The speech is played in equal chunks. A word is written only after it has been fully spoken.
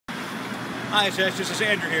Hi, Hitesh. This is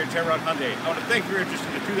Andrew here at Tameron Hyundai. I want to thank you for your interest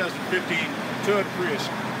in the 2015 Toyota Prius.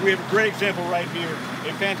 We have a great example right here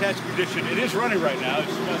in fantastic condition. It is running right now.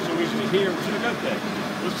 It's not so easy to hear, which is a good thing.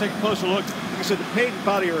 Let's take a closer look. Like I said, the paint and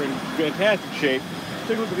body are in fantastic shape.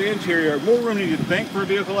 Take a look at the interior. More room than you'd think for a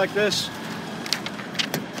vehicle like this.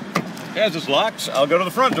 As it's locked, I'll go to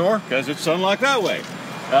the front door because it's unlocked that way.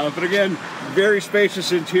 But again, very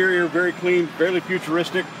spacious interior, very clean, fairly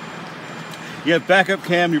futuristic. You have backup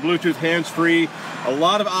cam, your Bluetooth hands-free, a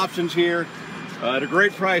lot of options here at a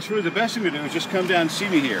great price. Really, the best thing to do is just come down and see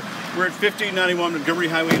me here. We're at 1591 Montgomery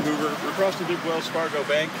Highway in Hoover. We're across the big Wells Fargo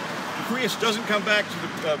Bank. The Prius doesn't come back to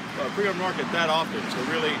the pre-owned market that often, so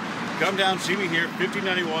really, come down, see me here,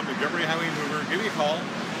 1591 Montgomery Highway in Hoover. Give me a call.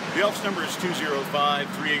 The office number is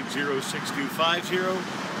 205-380-6250.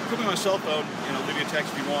 Call me on my cell phone, and I'll leave you a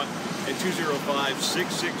text if you want, at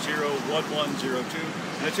 205-660-1102.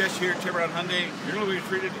 And Hitesh here at Tameron Hyundai. You're going to be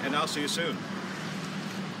treated, and I'll see you soon.